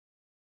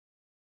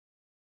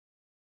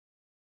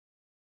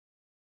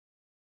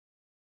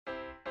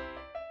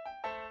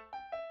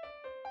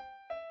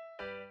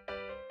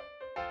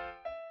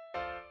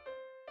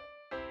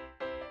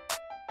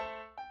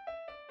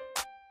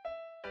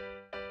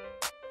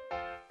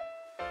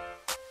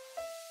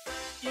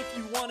If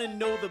you want to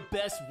know the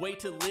best way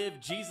to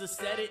live, Jesus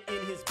said it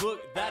in his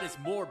book that is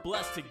more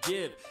blessed to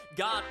give.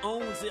 God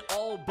owns it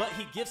all, but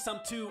he gives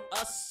some to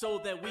us so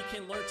that we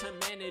can learn to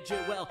manage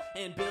it well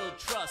and build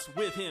trust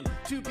with him,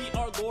 to be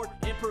our Lord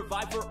and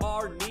provide for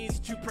our needs,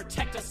 to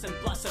protect us and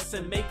bless us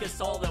and make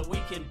us all that we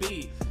can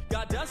be.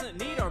 God doesn't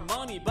need our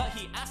money, but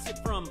he asks it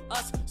from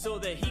us so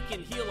that he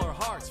can heal our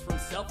hearts from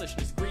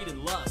selfishness, greed,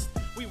 and lust.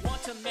 We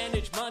want to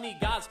manage money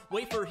God's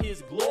way for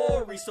his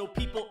glory, so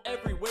people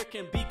everywhere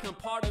can become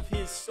part of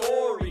his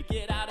story.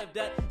 Get out of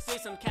debt,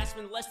 save some cash,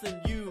 spend less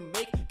than you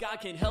make. God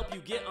can help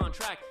you get on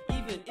track,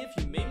 even if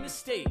you make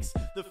mistakes.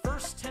 The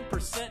first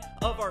 10%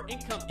 of our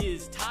income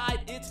is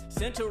tithe. It's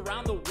sent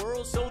around the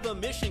world so the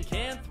mission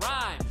can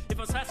thrive. If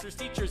us pastors,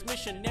 teachers,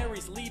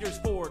 missionaries, leaders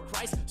for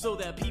Christ, so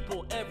that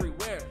people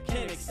everywhere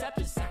can accept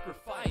his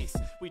sacrifice.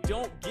 We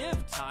don't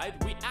give tithe,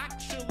 we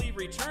actually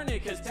return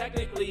it, because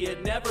technically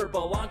it never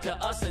belonged to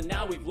us and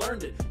now we've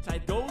learned it.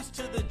 Tithe goes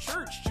to the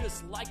church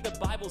just like the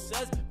Bible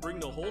says. Bring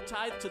the whole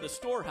tithe to the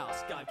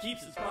storehouse. God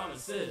keeps his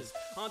promises.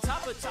 On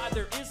top of tithe,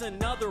 there is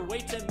another way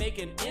to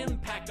make an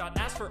impact. God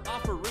asks for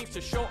offerings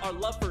to show our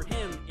love for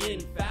him.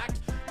 In fact,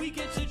 we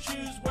get to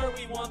choose where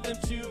we want them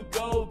to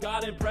go.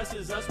 God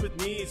impresses us with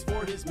needs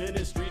for his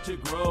ministry to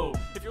grow.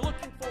 If you're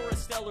looking for a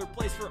stellar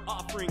place for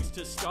offerings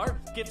to start,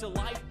 give to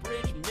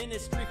LifeBridge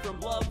Ministry from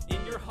love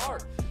in your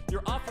heart.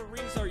 Your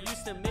offerings are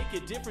used to make a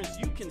difference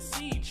you can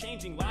see,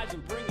 changing lives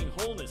and bringing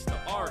wholeness to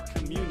our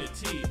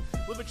community.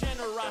 Live with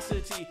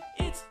generosity,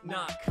 it's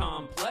not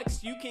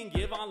complex. You can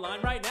give online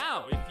right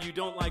now. If you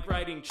don't like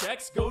writing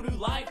checks, go to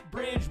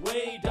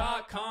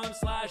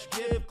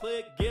lifebridgeway.com/give.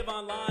 Click give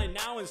online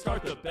now and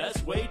start the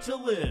best way to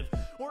live.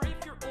 Or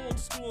if you're old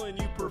school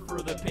and you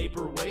prefer the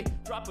paper way,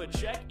 drop a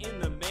check in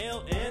the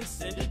mail and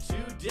send it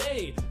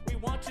today. We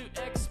want to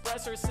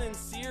express our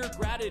sincere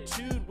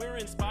gratitude. We're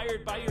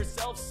inspired by your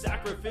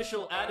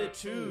self-sacrificial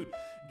attitude.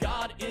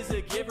 God is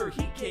a giver.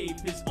 He gave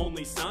his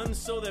only son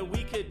so that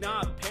we could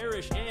not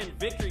perish and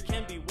victory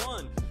can be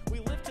won. We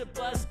live to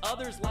bless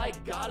others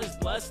like God has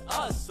blessed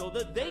us, so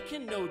that they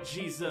can know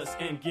Jesus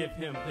and give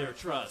him their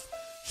trust.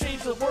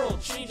 Change the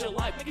world, change a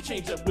life, make a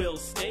change that will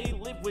stay.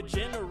 Live with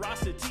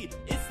generosity,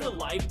 it's the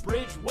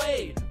LifeBridge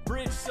way.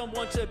 Bridge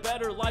someone to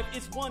better life,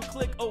 it's one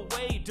click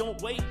away.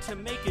 Don't wait to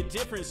make a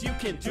difference, you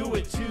can do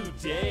it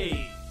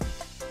today.